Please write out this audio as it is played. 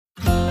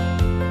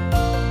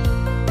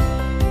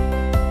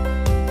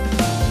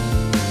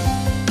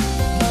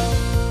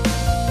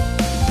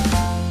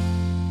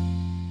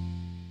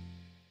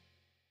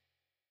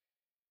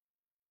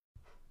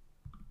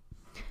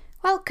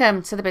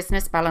Welcome to the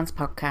Business Balance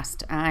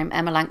Podcast. I'm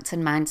Emma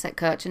Langton, mindset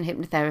coach and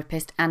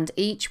hypnotherapist, and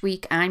each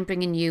week I'm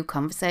bringing you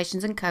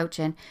conversations and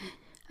coaching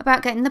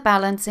about getting the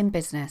balance in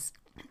business.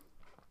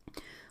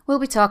 We'll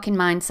be talking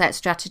mindset,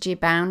 strategy,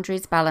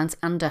 boundaries, balance,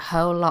 and a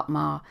whole lot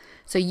more,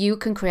 so you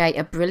can create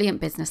a brilliant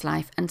business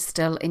life and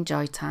still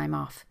enjoy time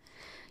off.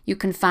 You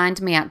can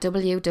find me at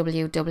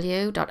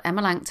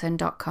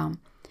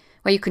www.emmalangton.com,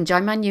 where you can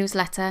join my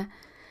newsletter,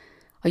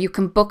 or you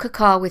can book a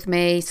call with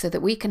me so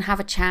that we can have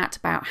a chat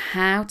about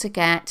how to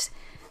get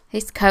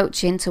this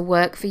coaching to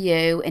work for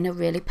you in a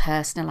really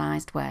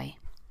personalised way.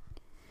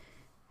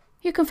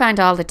 You can find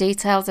all the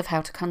details of how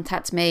to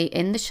contact me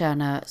in the show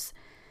notes.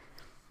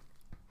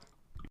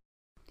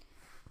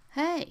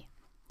 Hey,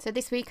 so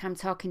this week I'm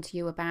talking to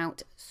you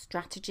about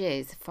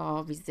strategies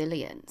for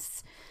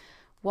resilience.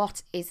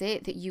 What is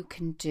it that you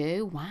can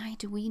do? Why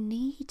do we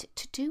need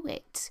to do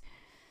it?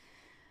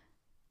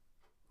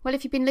 Well,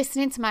 if you've been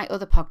listening to my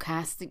other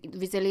podcasts,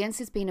 resilience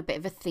has been a bit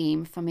of a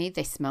theme for me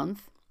this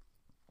month.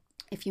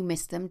 If you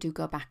missed them, do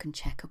go back and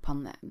check up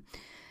on them.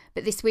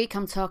 But this week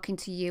I'm talking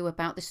to you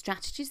about the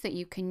strategies that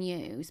you can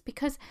use,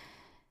 because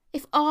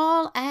if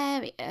all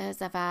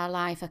areas of our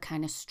life are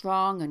kind of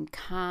strong and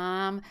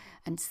calm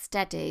and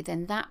steady,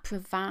 then that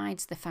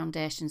provides the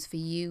foundations for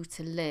you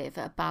to live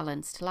a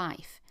balanced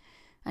life.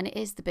 And it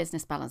is the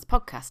Business Balance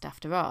Podcast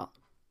after all.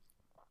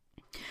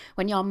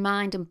 When your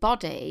mind and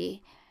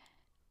body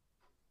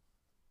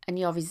and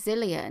your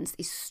resilience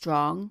is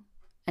strong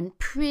and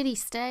pretty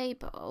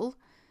stable,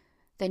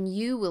 then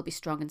you will be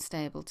strong and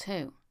stable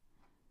too.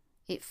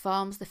 It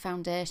forms the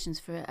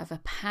foundations of a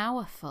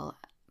powerful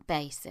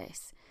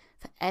basis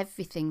for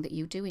everything that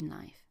you do in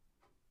life.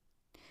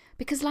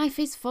 Because life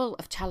is full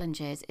of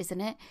challenges,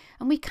 isn't it?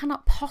 And we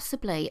cannot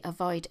possibly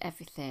avoid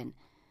everything.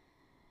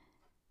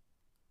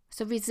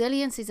 So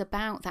resilience is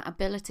about that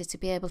ability to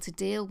be able to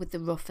deal with the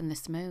rough and the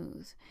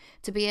smooth,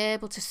 to be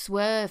able to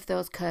swerve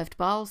those curved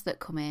balls that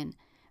come in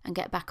and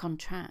get back on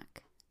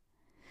track.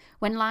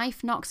 When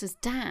life knocks us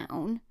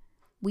down,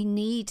 we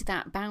need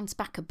that bounce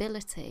back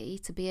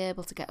ability to be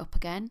able to get up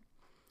again,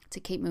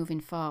 to keep moving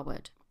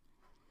forward.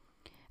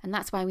 And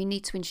that's why we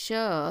need to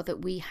ensure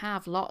that we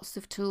have lots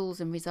of tools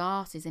and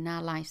resources in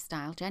our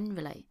lifestyle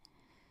generally.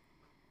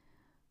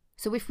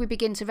 So if we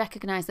begin to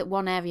recognise that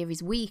one area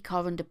is weak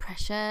or under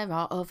pressure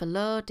or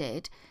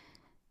overloaded,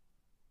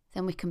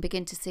 then we can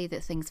begin to see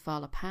that things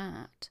fall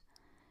apart.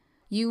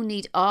 You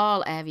need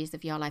all areas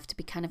of your life to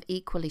be kind of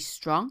equally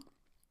strong.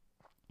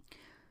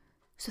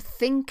 So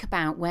think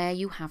about where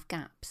you have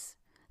gaps.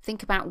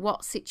 Think about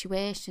what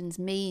situations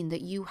mean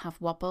that you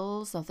have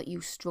wobbles or that you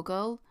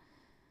struggle,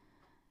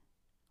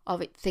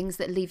 or things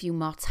that leave you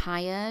more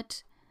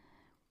tired.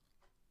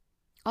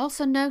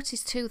 Also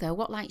notice too though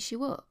what lights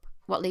you up,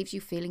 what leaves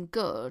you feeling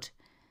good,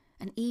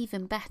 and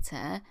even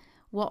better,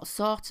 what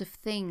sort of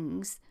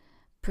things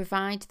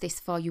provide this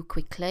for you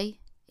quickly,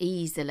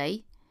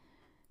 easily.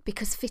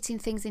 Because fitting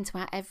things into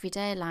our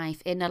everyday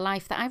life, in a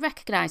life that I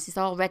recognise is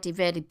already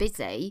really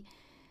busy,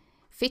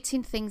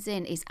 fitting things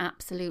in is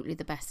absolutely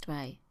the best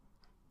way.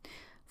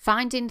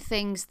 Finding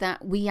things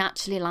that we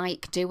actually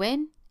like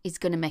doing is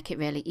going to make it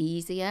really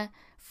easier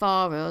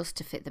for us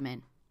to fit them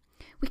in.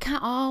 We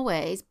can't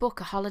always book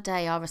a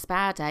holiday or a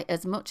spa day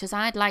as much as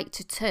I'd like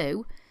to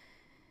too.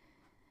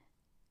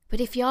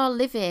 But if you're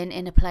living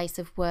in a place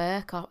of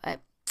work, or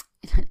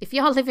if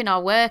you're living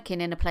or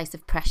working in a place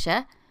of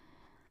pressure,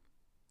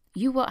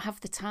 you won't have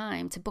the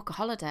time to book a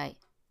holiday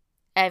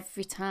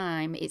every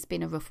time it's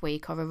been a rough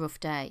week or a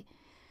rough day.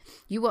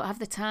 You won't have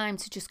the time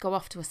to just go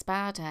off to a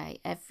spa day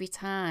every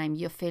time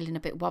you're feeling a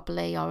bit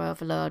wobbly or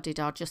overloaded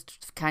or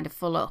just kind of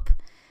full up.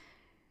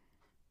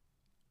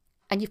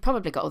 And you've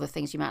probably got other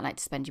things you might like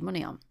to spend your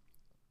money on.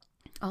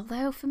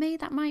 Although for me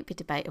that might be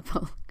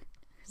debatable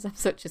because I'm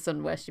such a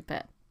sun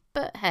worshipper.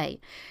 But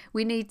hey,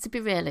 we need to be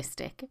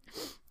realistic.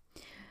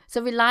 So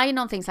relying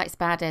on things like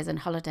spa days and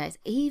holidays,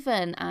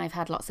 even I've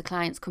had lots of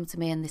clients come to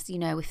me and this,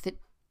 if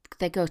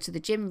they go to the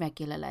gym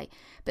regularly,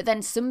 but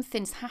then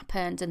something's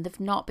happened and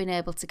they've not been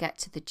able to get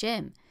to the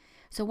gym.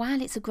 So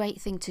while it's a great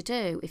thing to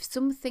do, if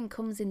something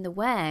comes in the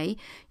way,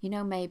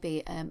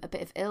 maybe a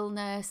bit of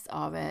illness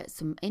or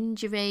some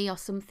injury or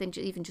something,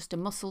 even just a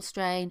muscle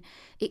strain,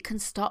 it can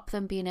stop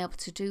them being able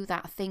to do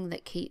that thing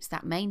that keeps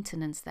that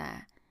maintenance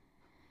there.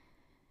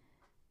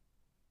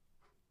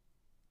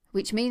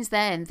 Which means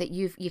then that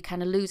you're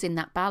kind of losing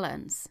that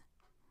balance.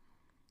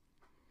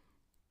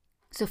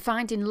 So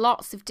finding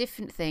lots of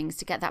different things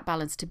to get that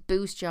balance, to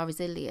boost your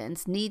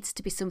resilience, needs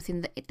to be something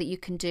that you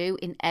can do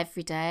in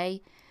every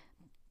day,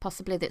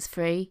 possibly that's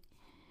free,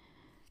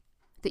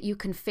 that you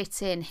can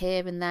fit in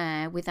here and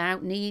there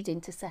without needing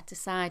to set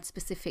aside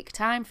specific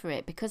time for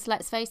it. Because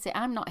let's face it,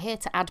 I'm not here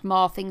to add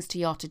more things to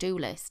your to-do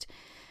list.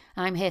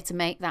 I'm here to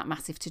make that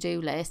massive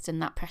to-do list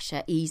and that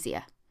pressure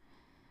easier,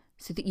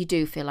 so that you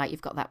do feel like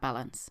you've got that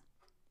balance.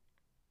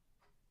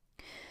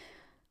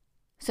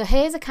 So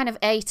here's a kind of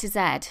A to Z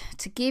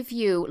to give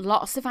you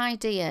lots of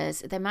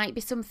ideas. There might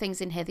be some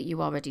things in here that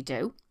you already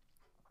do.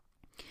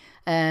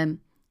 There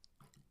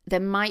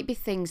might be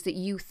things that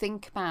you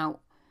think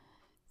about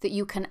that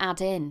you can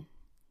add in,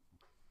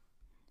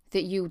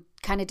 that you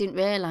kind of didn't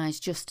realise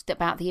just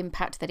about the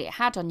impact that it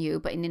had on you,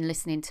 but in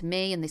listening to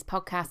me and this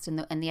podcast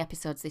and the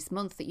episodes this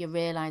month, that you're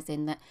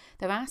realising that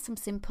there are some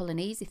simple and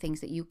easy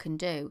things that you can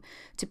do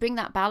to bring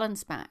that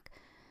balance back.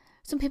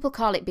 Some people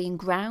call it being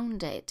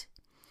grounded.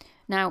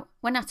 Now,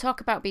 when I talk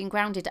about being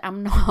grounded,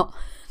 I'm not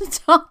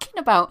talking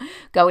about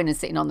going and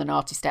sitting on the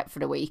naughty step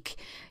for a week.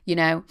 You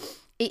know,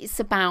 it's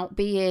about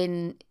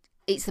feeling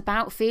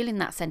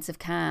that sense of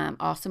calm,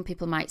 or some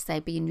people might say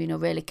being,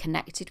 really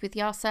connected with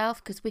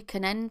yourself, because we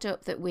can end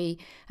up that we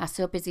are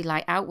so busy,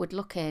 like outward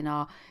looking,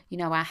 or,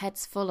 our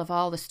head's full of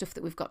all the stuff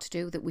that we've got to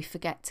do, that we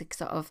forget to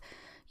sort of,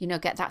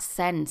 get that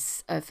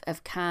sense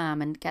of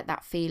calm and get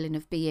that feeling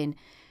of being,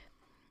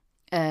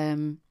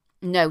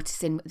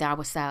 noticing with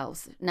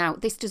ourselves. Now,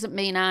 this doesn't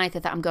mean either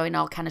that I'm going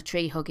all kind of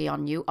tree huggy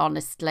on you,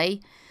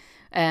 honestly.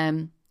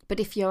 But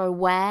if you're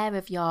aware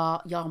of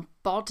your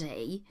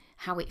body,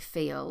 how it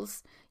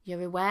feels,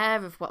 you're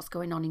aware of what's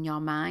going on in your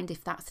mind,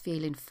 if that's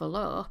feeling full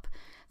up,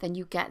 then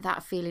you get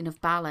that feeling of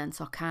balance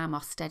or calm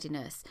or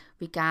steadiness,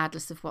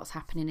 regardless of what's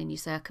happening in your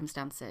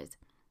circumstances.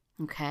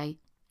 Okay?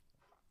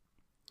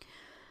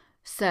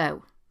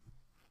 So,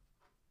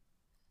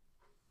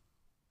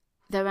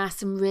 there are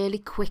some really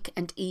quick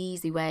and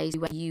easy ways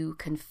where you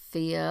can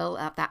feel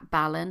that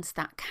balance,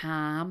 that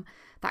calm,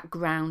 that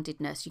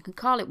groundedness. You can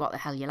call it what the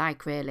hell you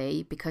like,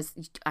 really, because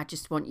I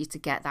just want you to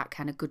get that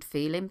kind of good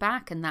feeling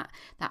back, and that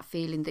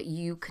feeling that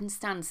you can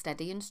stand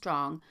steady and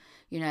strong,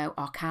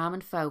 or calm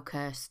and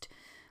focused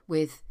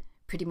with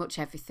pretty much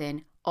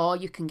everything, or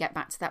you can get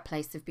back to that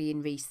place of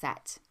being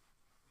reset.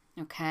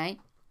 Okay?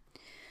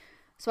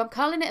 So I'm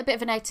calling it a bit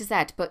of an A to Z,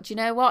 but do you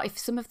know what? If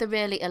some of the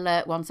really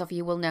alert ones of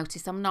you will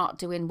notice, I'm not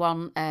doing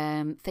one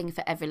thing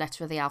for every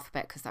letter of the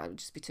alphabet, because that would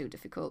just be too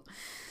difficult.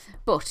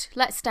 But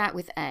let's start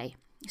with A.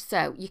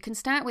 So you can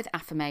start with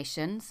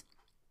affirmations,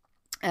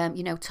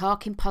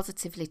 talking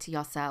positively to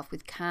yourself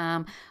with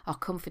calm or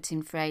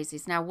comforting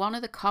phrases. Now, one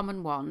of the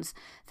common ones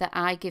that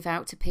I give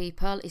out to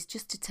people is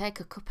just to take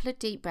a couple of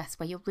deep breaths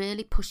where you're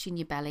really pushing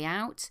your belly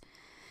out.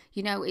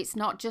 It's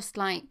not just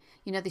like,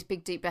 this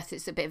big deep breath,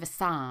 it's a bit of a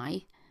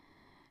sigh,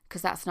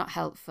 because that's not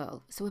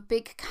helpful. So a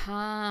big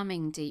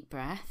calming deep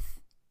breath.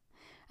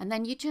 And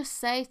then you just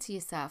say to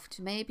yourself,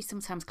 to maybe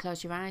sometimes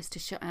close your eyes to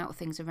shut out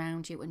things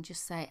around you, and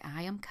just say,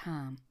 I am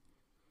calm.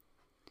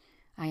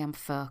 I am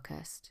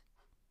focused.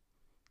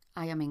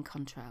 I am in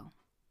control.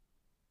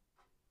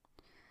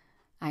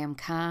 I am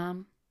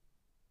calm.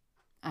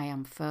 I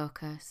am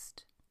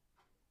focused.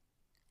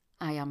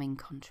 I am in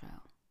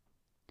control.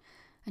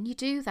 And you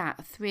do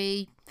that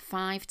 3-5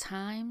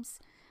 times.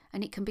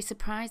 And it can be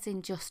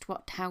surprising just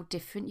how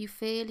different you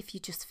feel if you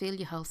just feel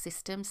your whole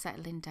system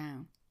settling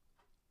down.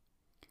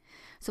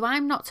 So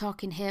I'm not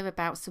talking here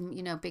about some,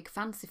 big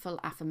fanciful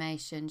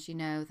affirmations,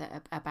 that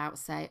are about,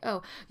 say,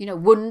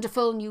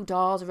 wonderful new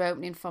doors are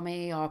opening for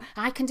me, or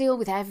I can deal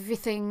with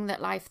everything that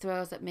life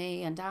throws at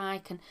me, and I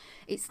can.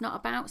 It's not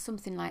about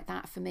something like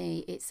that for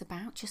me. It's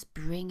about just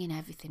bringing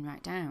everything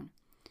right down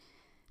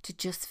to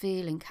just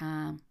feeling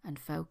calm and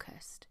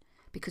focused.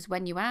 Because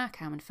when you are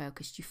calm and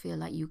focused, you feel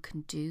like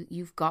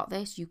you've got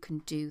this, you can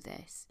do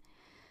this.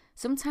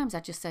 Sometimes I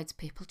just say to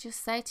people,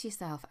 just say to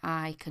yourself,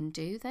 I can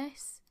do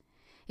this.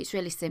 It's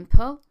really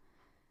simple.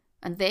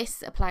 And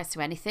this applies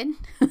to anything,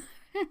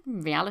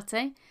 in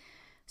reality.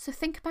 So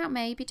think about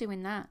maybe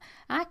doing that.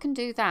 I can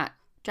do that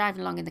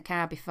driving along in the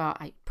car before.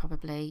 I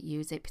probably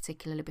use it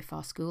particularly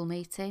before school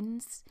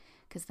meetings,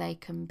 because they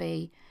can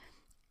be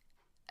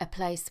a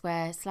place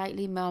where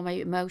slightly more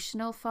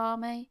emotional for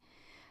me.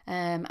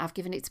 I've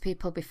given it to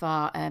people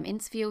before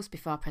interviews,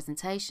 before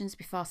presentations,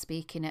 before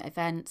speaking at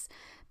events,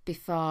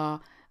 before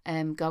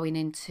going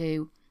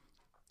into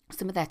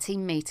some of their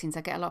team meetings.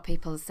 I get a lot of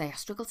people say, I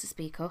struggle to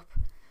speak up.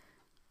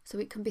 So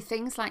it can be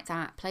things like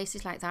that,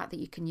 places like that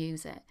you can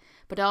use it.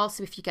 But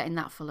also if you're getting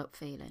that full up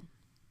feeling.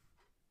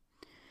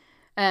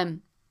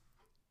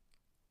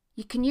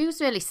 You can use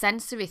really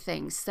sensory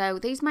things. So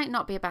these might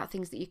not be about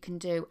things that you can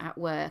do at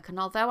work. And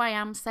although I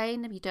am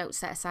saying you don't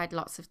set aside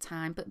lots of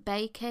time, but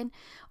baking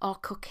or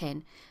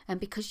cooking, and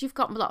because you've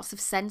got lots of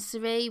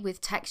sensory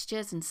with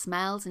textures and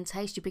smells and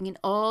taste, you're bringing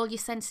all your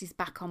senses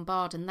back on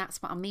board. And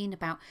that's what I mean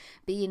about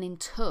being in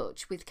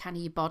touch with kind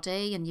of your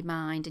body and your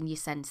mind and your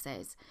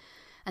senses.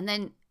 And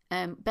then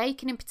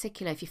baking in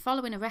particular, if you're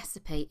following a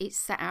recipe, it's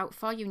set out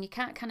for you and you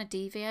can't kind of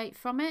deviate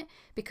from it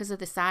because of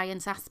the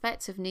science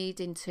aspect of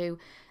needing to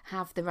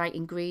have the right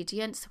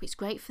ingredients. So it's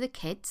great for the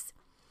kids.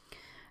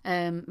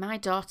 My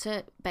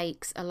daughter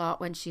bakes a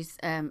lot when she's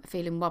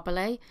feeling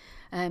wobbly.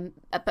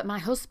 But my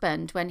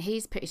husband, when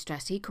he's pretty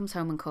stressed, he comes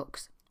home and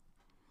cooks.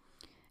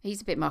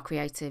 He's a bit more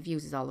creative,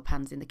 uses all the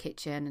pans in the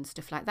kitchen and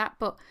stuff like that.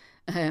 But,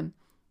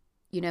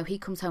 he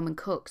comes home and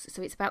cooks.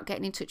 So it's about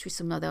getting in touch with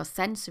some of those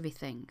sensory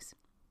things.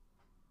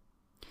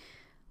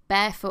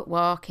 Barefoot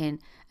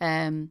walking.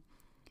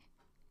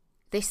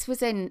 This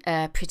was in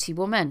Pretty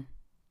Woman.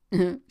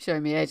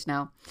 showing me age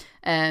now.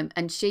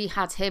 And she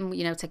had him,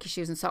 take his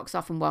shoes and socks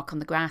off and walk on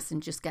the grass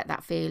and just get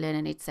that feeling.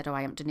 And he'd said, oh,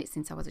 I haven't done it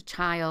since I was a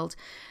child.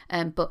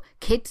 But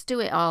kids do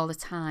it all the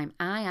time.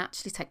 I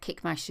actually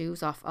kick my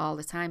shoes off all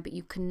the time. But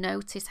you can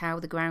notice how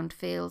the ground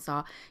feels,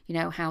 or,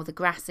 how the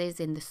grass is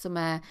in the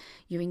summer.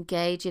 You're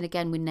engaging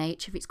again with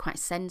nature. It's quite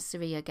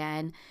sensory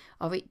again.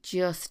 Or it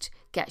just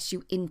gets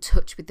you in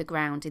touch with the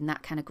ground in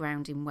that kind of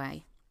grounding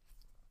way.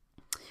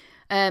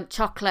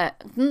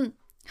 Chocolate.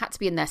 Had to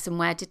be in there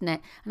somewhere, didn't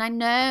it? And I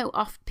know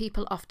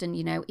people often,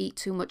 eat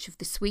too much of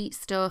the sweet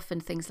stuff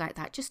and things like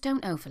that. Just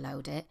don't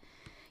overload it.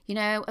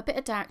 A bit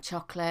of dark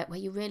chocolate where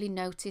you really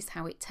notice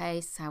how it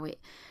tastes, how it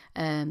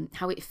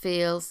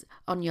feels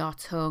on your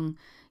tongue.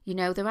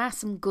 There are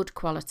some good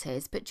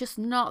qualities, but just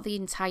not the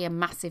entire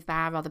massive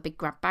bar or the big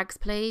grab bags,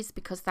 please,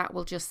 because that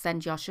will just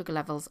send your sugar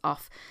levels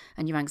off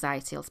and your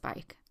anxiety will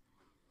spike.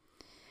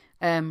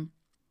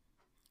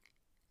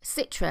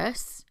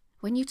 Citrus.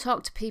 When you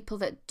talk to people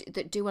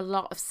that do a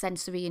lot of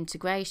sensory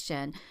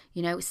integration,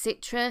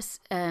 citrus,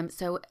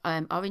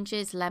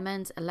 oranges,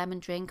 lemons, a lemon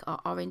drink or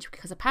orange,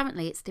 because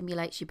apparently it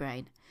stimulates your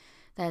brain.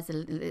 There's a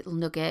little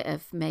nugget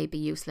of maybe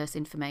useless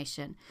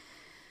information.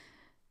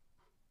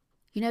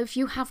 If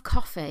you have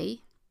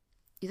coffee,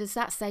 there's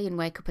that saying,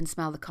 wake up and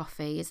smell the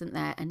coffee, isn't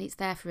there? And it's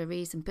there for a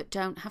reason, but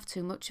don't have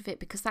too much of it,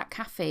 because that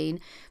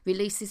caffeine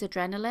releases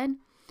adrenaline.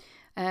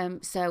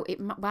 So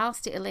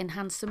whilst it'll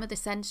enhance some of the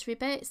sensory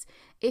bits,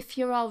 if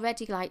you're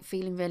already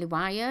feeling really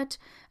wired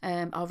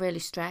or really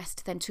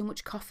stressed, then too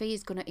much coffee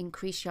is going to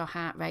increase your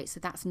heart rate.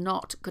 So that's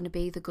not going to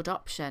be the good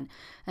option.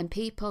 And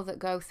people that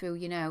go through,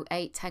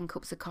 8-10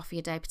 cups of coffee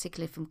a day,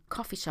 particularly from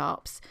coffee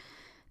shops,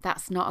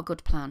 that's not a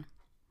good plan.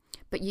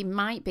 But you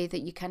might be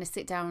that you kind of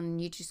sit down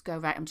and you just go,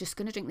 right, I'm just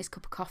going to drink this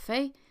cup of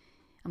coffee.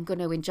 I'm going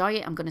to enjoy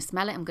it. I'm going to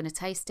smell it. I'm going to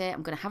taste it.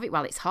 I'm going to have it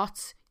while it's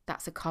hot.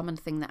 That's a common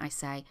thing that I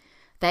say.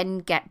 Then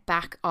get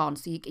back on.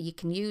 So you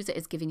can use it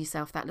as giving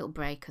yourself that little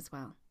break as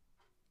well.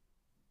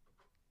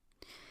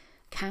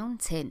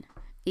 Counting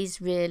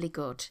is really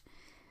good,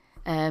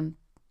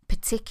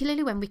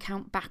 particularly when we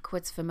count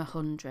backwards from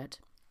 100.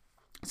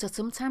 So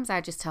sometimes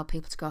I just tell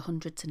people to go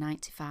 100 to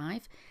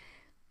 95.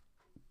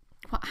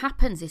 What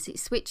happens is it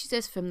switches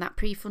us from that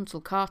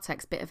prefrontal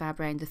cortex bit of our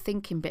brain, the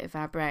thinking bit of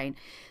our brain,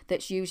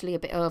 that's usually a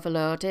bit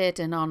overloaded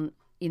and on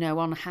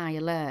high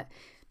alert.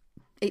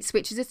 It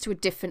switches us to a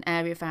different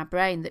area of our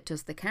brain that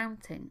does the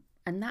counting.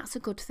 And that's a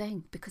good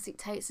thing, because it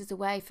takes us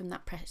away from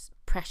that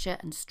pressure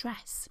and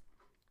stress.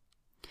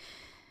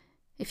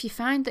 If you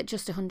find that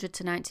just 100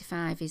 to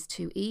 95 is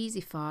too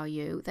easy for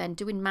you, then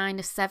doing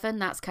 -7,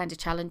 that's kind of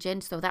challenging.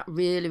 So that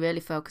really, really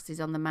focuses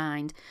on the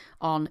mind,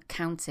 on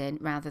counting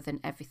rather than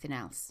everything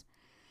else.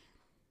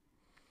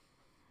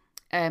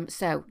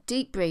 So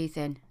deep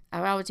breathing. I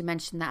already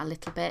mentioned that a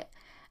little bit.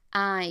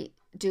 I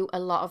do a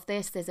lot of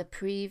this. There's a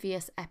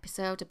previous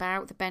episode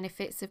about the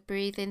benefits of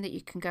breathing that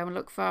you can go and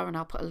look for, and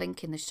I'll put a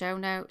link in the show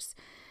notes.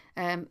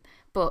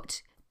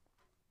 But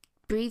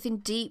breathing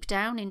deep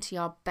down into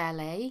your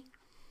belly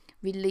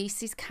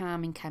releases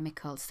calming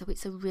chemicals, so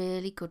it's a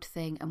really good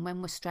thing. And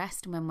when we're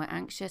stressed and when we're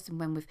anxious and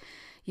when we've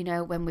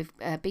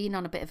been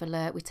on a bit of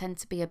alert, we tend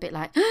to be a bit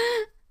like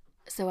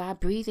so our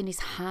breathing is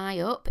high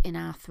up in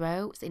our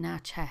throats, in our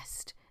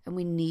chest, and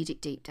we need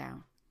it deep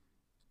down.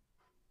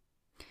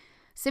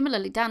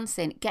 Similarly,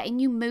 dancing, getting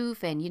you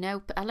moving,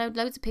 I know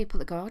loads of people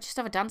that go, just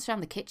have a dance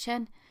around the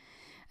kitchen.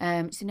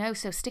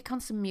 So stick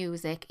on some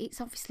music. It's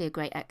obviously a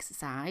great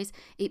exercise.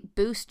 It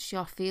boosts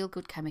your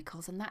feel-good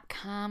chemicals and that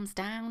calms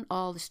down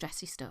all the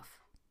stressy stuff.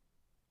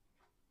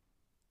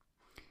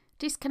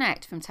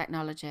 Disconnect from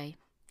technology.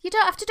 You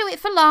don't have to do it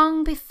for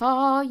long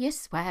before you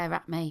swear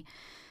at me.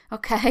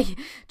 Okay,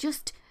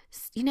 just,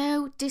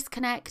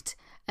 disconnect.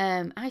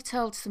 I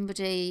told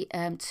somebody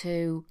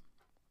to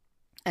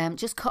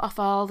just cut off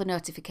all the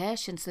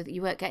notifications so that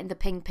you weren't getting the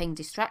ping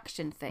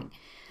distraction thing.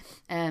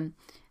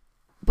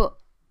 But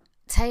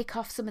take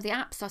off some of the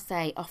apps, I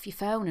say, off your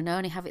phone, and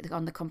only have it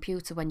on the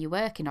computer when you're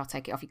working, or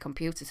take it off your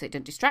computer so it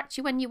don't distract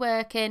you when you're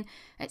working,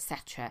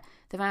 etc.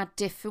 There are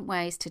different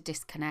ways to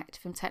disconnect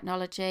from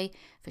technology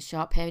for a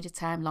short period of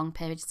time, long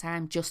period of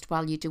time, just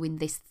while you're doing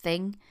this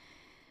thing.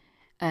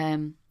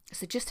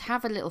 So just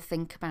have a little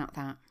think about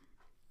that.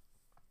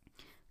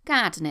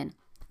 Gardening.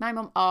 My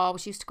mum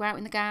always used to go out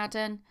in the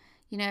garden,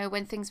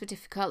 when things were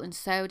difficult, and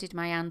so did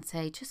my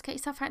auntie. Just get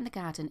yourself out in the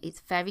garden.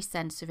 It's very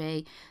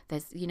sensory.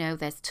 There's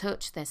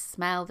touch, there's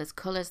smell, there's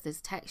colours, there's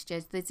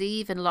textures. There's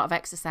even a lot of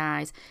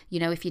exercise.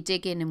 If you're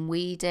digging and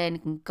weeding,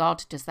 and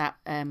God does that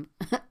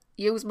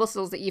use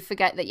muscles that you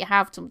forget that you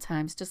have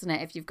sometimes, doesn't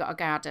it, if you've got a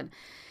garden.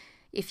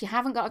 If you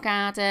haven't got a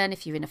garden,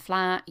 if you're in a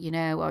flat,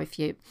 or if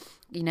you,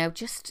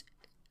 just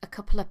a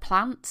couple of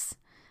plants.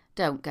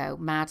 Don't go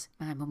mad.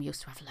 My mum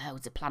used to have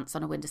loads of plants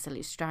on her windowsill. It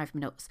used to drive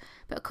me nuts.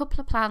 But a couple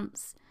of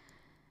plants.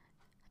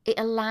 It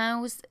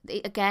allows,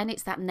 again,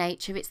 it's that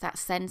nature, it's that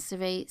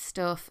sensory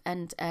stuff,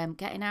 and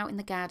getting out in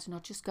the garden or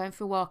just going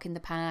for a walk in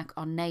the park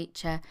or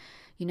nature,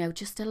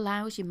 just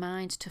allows your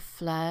mind to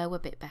flow a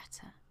bit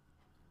better.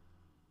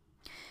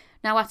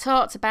 Now, I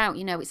talked about,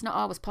 it's not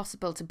always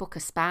possible to book a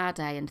spa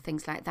day and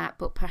things like that,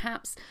 but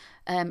perhaps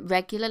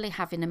regularly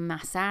having a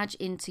massage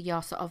into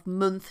your sort of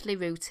monthly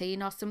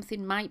routine or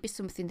something might be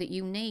something that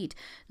you need.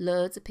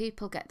 Loads of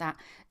people get that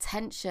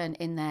tension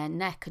in their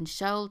neck and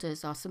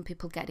shoulders, or some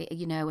people get it,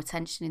 a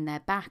tension in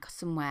their back or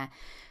somewhere,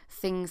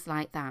 things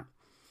like that.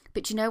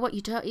 But you know what?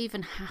 You don't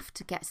even have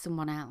to get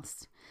someone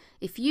else.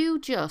 If you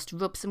just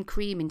rub some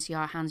cream into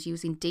your hands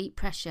using deep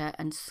pressure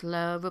and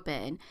slow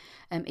rubbing,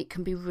 it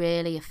can be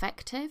really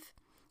effective.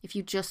 If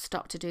you just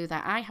stop to do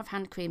that. I have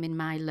hand cream in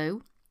my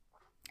loo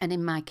and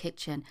in my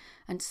kitchen,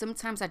 and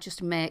sometimes I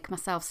just make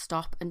myself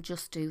stop and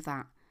just do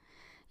that.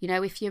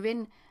 If you're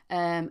in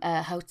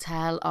a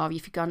hotel or if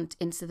you've gone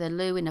into the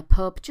loo in a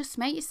pub, just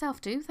make yourself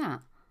do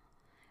that.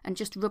 And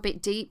just rub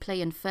it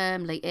deeply and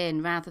firmly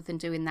in, rather than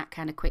doing that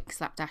kind of quick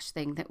slapdash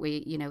thing that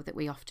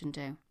we often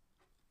do.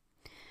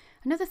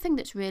 Another thing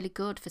that's really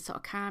good for sort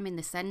of calming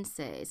the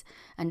senses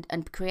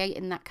and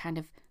creating that kind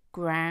of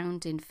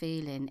grounding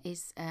feeling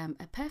is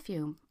a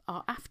perfume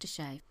or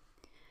aftershave.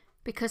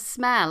 Because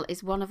smell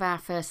is one of our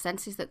first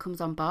senses that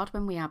comes on board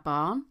when we are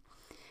born.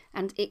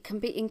 And it can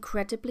be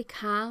incredibly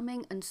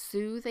calming and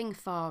soothing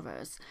for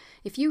us.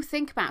 If you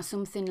think about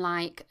something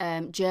like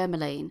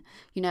Germaline,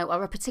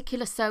 or a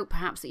particular soap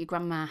perhaps that your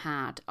grandma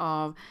had,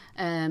 or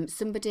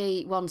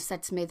somebody once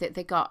said to me that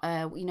they got,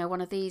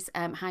 one of these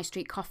high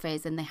street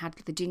coffees and they had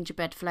the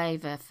gingerbread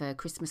flavour for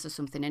Christmas or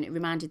something, and it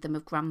reminded them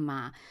of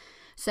grandma.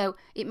 So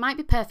it might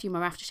be perfume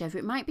or aftershave, or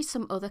it might be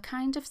some other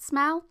kind of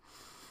smell.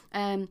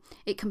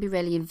 It can be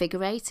really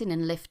invigorating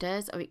and lift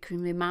us, or it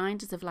can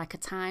remind us of like a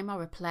time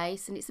or a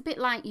place. And it's a bit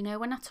like,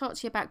 when I talk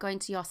to you about going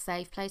to your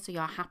safe place or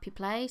your happy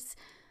place,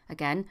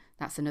 again,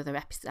 that's another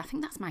episode. I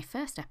think that's my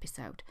first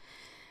episode.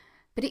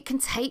 But it can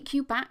take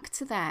you back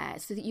to there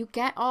so that you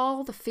get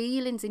all the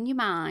feelings in your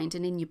mind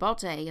and in your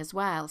body as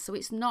well. So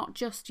it's not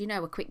just,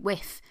 a quick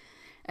whiff.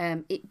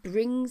 It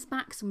brings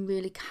back some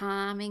really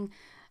calming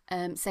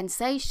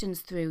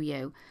sensations through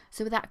you.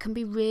 So that can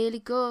be really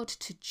good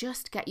to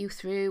just get you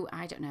through,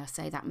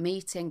 say that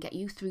meeting, get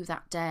you through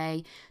that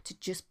day, to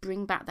just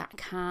bring back that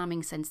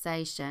calming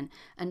sensation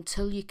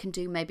until you can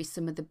do maybe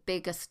some of the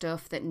bigger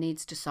stuff that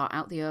needs to sort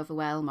out the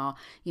overwhelm, or,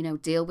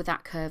 deal with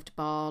that curved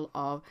ball,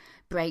 or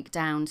break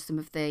down some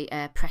of the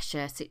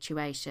pressure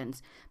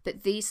situations.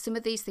 But some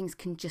of these things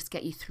can just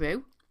get you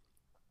through,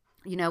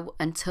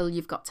 until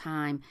you've got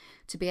time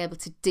to be able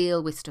to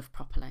deal with stuff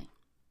properly.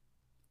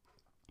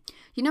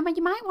 You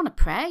might want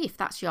to pray if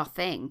that's your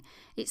thing.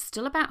 It's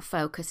still about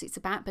focus. It's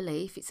about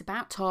belief. It's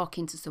about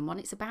talking to someone.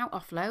 It's about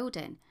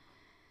offloading.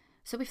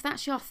 So if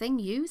that's your thing,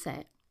 use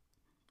it.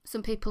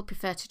 Some people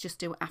prefer to just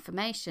do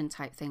affirmation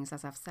type things,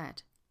 as I've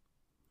said.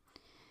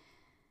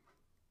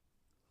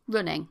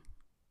 Running.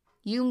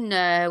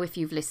 If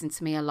you've listened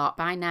to me a lot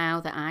by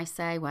now, that I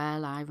say,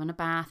 well, I run a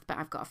Bath, but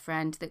I've got a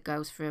friend that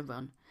goes for a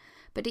run.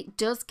 But it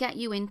does get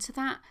you into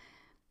that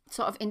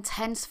sort of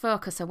intense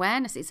focus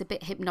awareness. It's a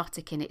bit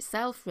hypnotic in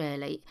itself,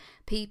 really.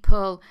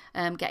 People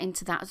get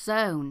into that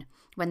zone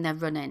when they're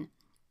running.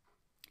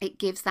 It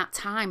gives that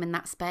time and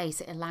that space.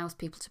 It allows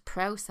people to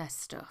process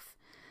stuff.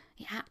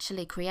 It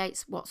actually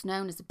creates what's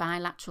known as a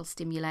bilateral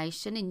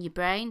stimulation in your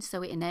brain,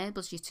 so it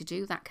enables you to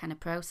do that kind of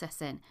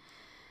processing.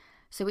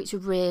 So it's a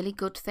really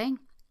good thing.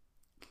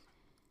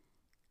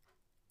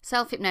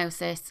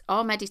 Self-hypnosis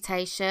or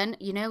meditation,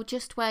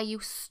 just where you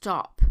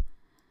stop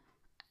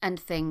and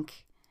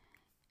think.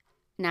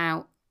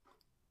 Now,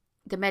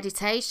 the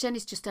meditation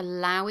is just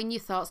allowing your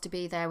thoughts to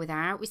be there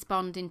without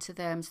responding to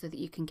them, so that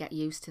you can get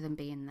used to them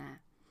being there.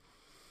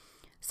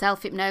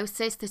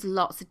 Self-hypnosis, there's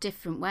lots of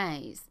different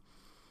ways.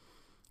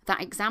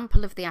 That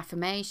example of the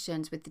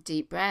affirmations with the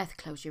deep breath,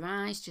 close your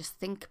eyes, just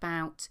think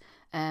about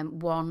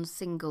one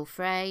single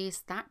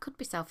phrase. That could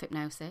be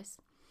self-hypnosis.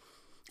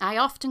 I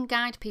often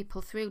guide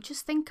people through,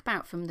 just think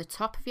about from the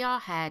top of your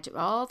head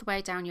all the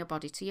way down your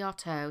body to your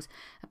toes,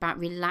 about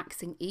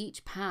relaxing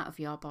each part of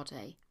your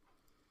body.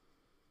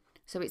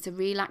 So it's a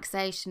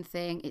relaxation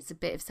thing, it's a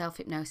bit of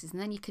self-hypnosis, and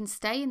then you can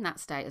stay in that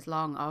state as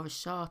long or as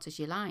short as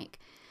you like.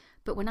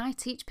 But when I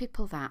teach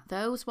people that,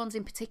 those ones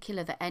in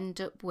particular that end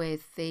up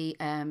with the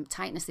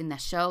tightness in their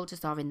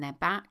shoulders or in their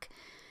back,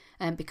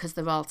 because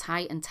they're all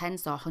tight and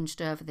tense or hunched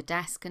over the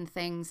desk and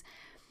things,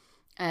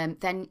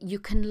 then you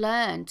can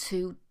learn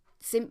to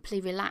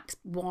simply relax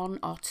one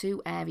or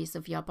two areas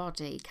of your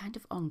body, kind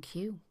of on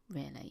cue,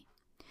 really.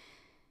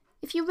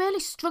 If you really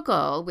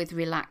struggle with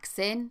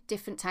relaxing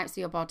different types of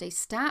your body,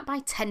 start by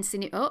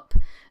tensing it up.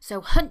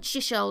 So hunch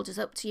your shoulders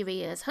up to your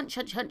ears, hunch,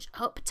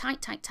 up,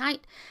 tight, tight,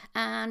 tight,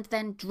 and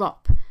then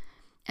drop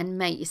and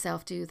make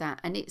yourself do that.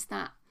 And it's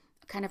that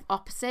kind of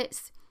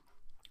opposites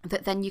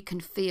that then you can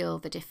feel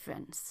the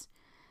difference,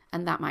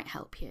 and that might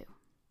help you.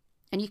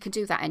 And you can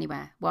do that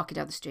anywhere, walking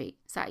down the street,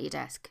 sat at your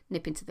desk,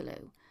 nip into the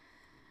loo.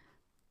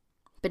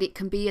 But it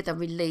can be the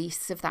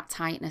release of that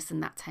tightness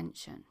and that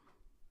tension.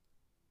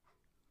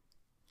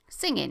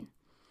 Singing.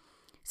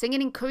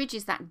 Singing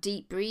encourages that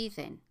deep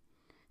breathing,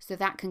 so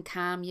that can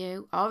calm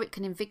you, or it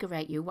can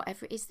invigorate you,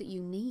 whatever it is that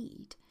you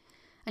need.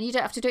 And you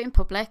don't have to do it in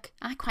public.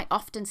 I quite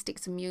often stick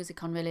some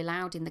music on really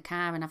loud in the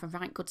car and have a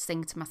right good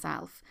sing to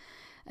myself.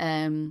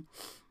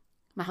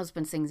 My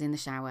husband sings in the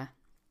shower.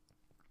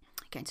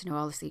 Getting to know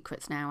all the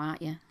secrets now,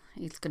 aren't you?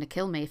 He's going to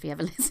kill me if he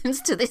ever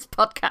listens to this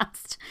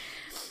podcast.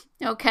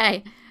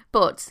 Okay,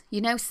 but,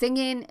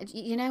 singing,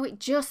 it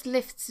just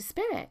lifts the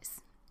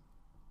spirits.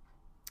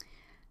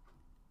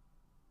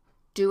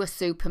 Do a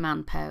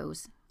Superman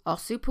pose or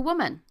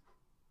Superwoman.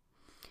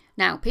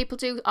 Now, people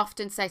do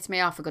often say to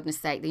me, oh, for goodness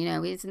sake,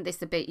 isn't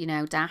this a bit,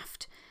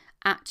 daft?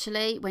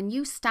 Actually, when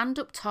you stand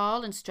up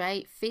tall and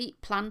straight,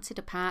 feet planted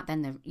apart,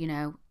 then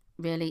they're,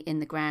 really in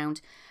the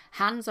ground,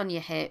 hands on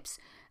your hips,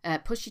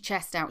 push your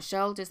chest out,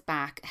 shoulders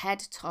back,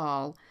 head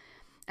tall,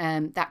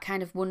 that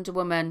kind of Wonder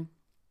Woman,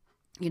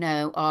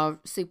 or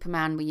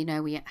Superman with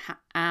your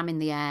arm in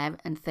the air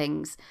and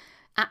things.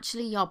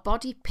 Actually, your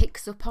body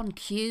picks up on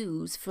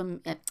cues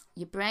from,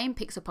 your brain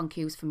picks up on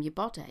cues from your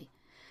body.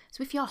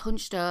 So if you're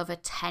hunched over,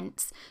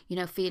 tense,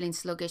 feeling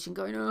sluggish and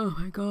going, oh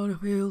my God, I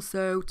feel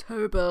so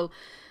terrible,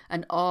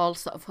 and all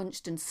sort of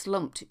hunched and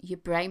slumped, your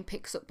brain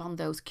picks up on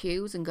those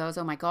cues and goes,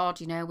 oh my God,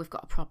 we've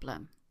got a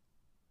problem.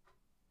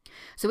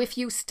 So if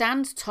you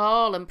stand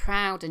tall and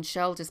proud and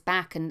shoulders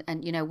back and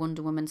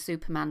Wonder Woman,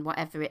 Superman,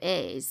 whatever it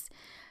is,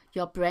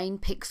 your brain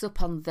picks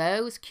up on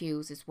those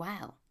cues as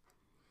well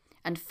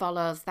and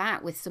follows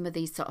that with some of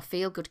these sort of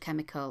feel-good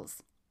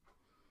chemicals.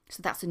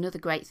 So that's another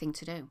great thing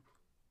to do.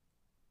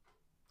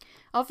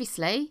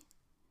 Obviously,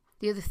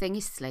 the other thing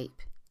is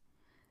sleep.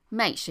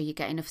 Make sure you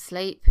get enough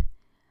sleep.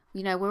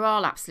 We're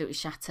all absolutely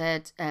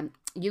shattered,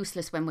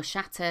 useless when we're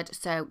shattered,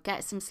 so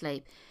get some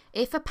sleep.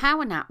 If a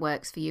power nap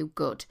works for you,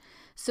 good.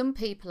 Some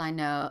people I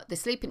know, they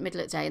sleep in the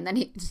middle of the day and then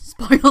it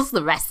spoils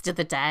the rest of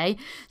the day.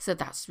 So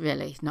that's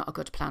really not a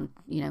good plan.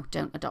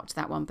 Don't adopt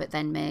that one, but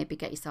then maybe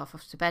get yourself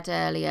off to bed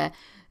earlier.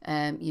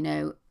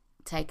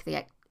 Take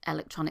the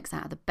electronics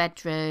out of the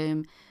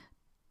bedroom.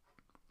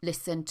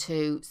 Listen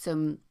to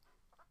some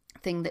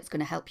thing that's going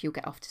to help you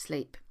get off to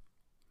sleep.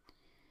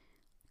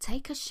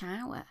 Take a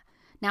shower.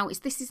 Now,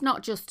 this is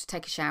not just to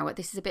take a shower.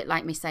 This is a bit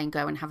like me saying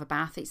go and have a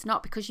bath. It's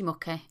not because you're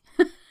mucky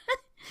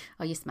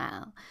or you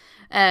smell.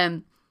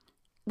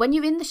 When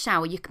you're in the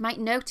shower, you might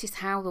notice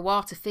how the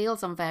water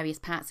feels on various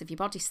parts of your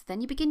body. So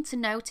then you begin to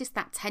notice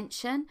that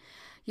tension,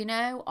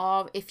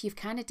 or if you've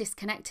kind of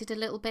disconnected a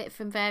little bit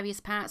from various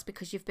parts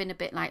because you've been a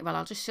bit like, well,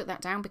 I'll just shut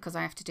that down because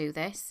I have to do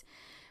this.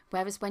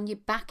 Whereas when you're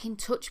back in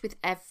touch with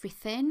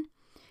everything,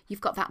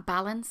 you've got that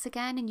balance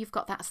again and you've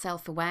got that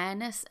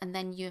self-awareness, and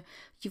then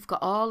you've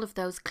got all of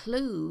those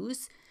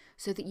clues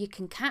so that you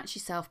can catch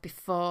yourself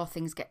before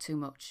things get too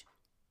much.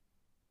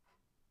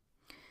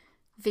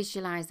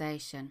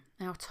 Visualization.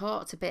 Now, I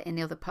talked a bit in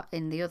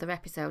the other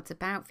episodes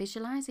about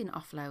visualizing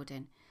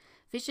offloading.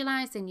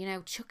 Visualizing,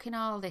 chucking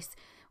all this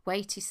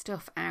weighty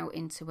stuff out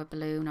into a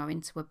balloon or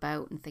into a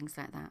boat and things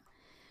like that.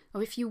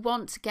 Or if you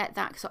want to get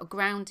that sort of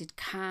grounded,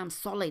 calm,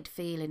 solid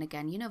feeling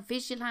again,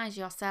 visualize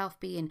yourself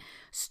being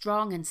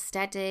strong and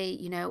steady,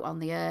 on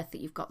the earth,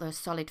 that you've got those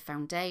solid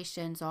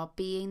foundations, or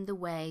being the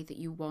way that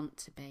you want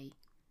to be.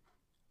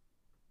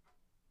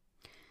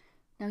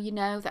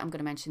 Now, that I'm going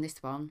to mention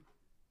this one.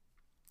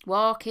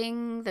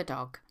 Walking the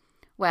dog.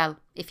 Well,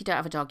 if you don't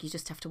have a dog, you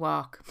just have to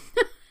walk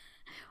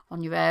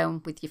on your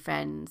own with your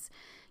friends.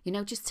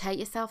 Just take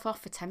yourself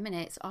off for 10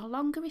 minutes or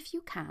longer if you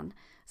can.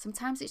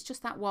 Sometimes it's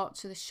just that walk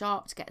to the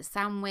shop to get a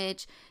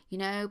sandwich,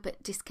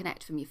 but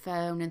disconnect from your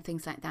phone and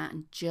things like that,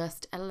 and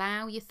just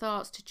allow your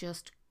thoughts to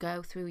just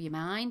go through your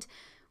mind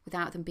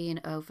without them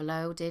being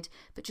overloaded.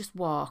 But just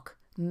walk,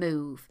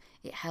 move.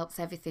 It helps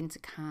everything to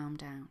calm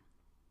down.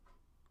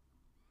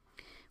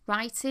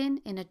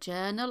 Writing in a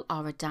journal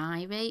or a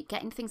diary,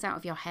 getting things out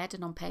of your head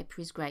and on paper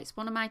is great. It's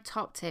one of my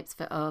top tips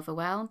for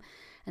overwhelm.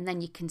 And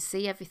then you can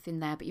see everything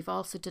there, but you've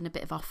also done a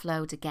bit of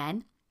offload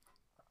again.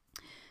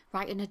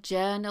 Writing a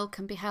journal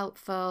can be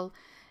helpful.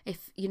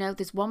 If,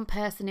 there's one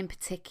person in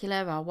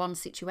particular or one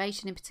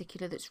situation in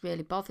particular that's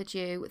really bothered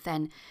you,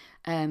 then,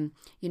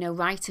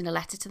 writing a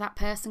letter to that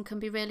person can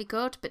be really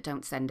good, but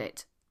don't send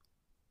it.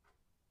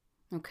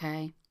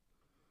 Okay.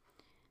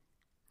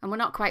 And we're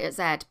not quite at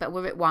Z, but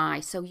we're at Y.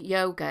 So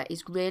yoga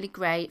is really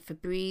great for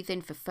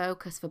breathing, for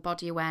focus, for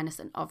body awareness,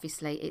 and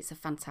obviously it's a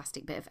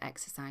fantastic bit of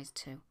exercise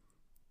too.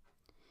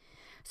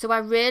 So I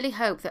really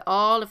hope that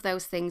all of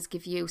those things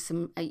give you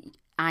some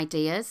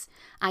ideas.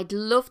 I'd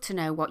love to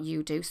know what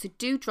you do. So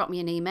do drop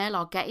me an email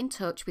or get in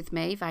touch with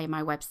me via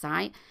my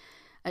website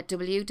at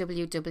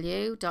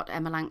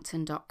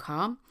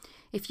www.emmalangton.com.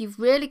 If you've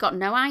really got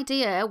no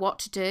idea what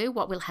to do,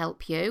 what will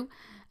help you,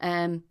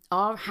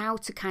 or how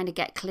to kind of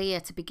get clear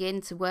to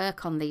begin to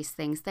work on these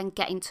things, then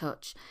get in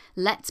touch.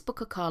 Let's book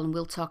a call and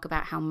we'll talk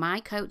about how my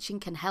coaching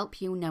can help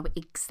you know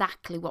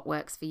exactly what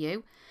works for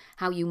you,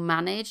 how you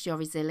manage your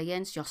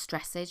resilience, your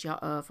stresses,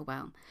 your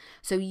overwhelm,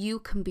 so you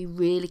can be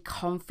really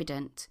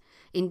confident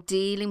in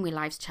dealing with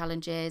life's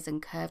challenges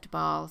and curved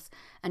balls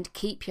and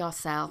keep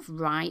yourself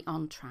right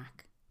on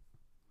track.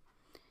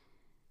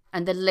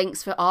 And the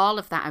links for all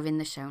of that are in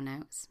the show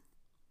notes.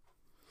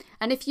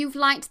 And if you've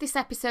liked this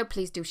episode,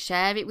 please do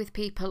share it with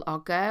people or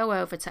go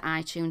over to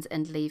iTunes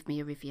and leave me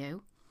a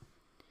review.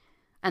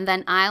 And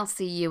then I'll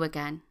see you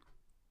again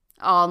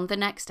on the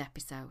next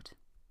episode.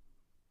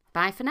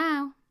 Bye for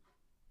now.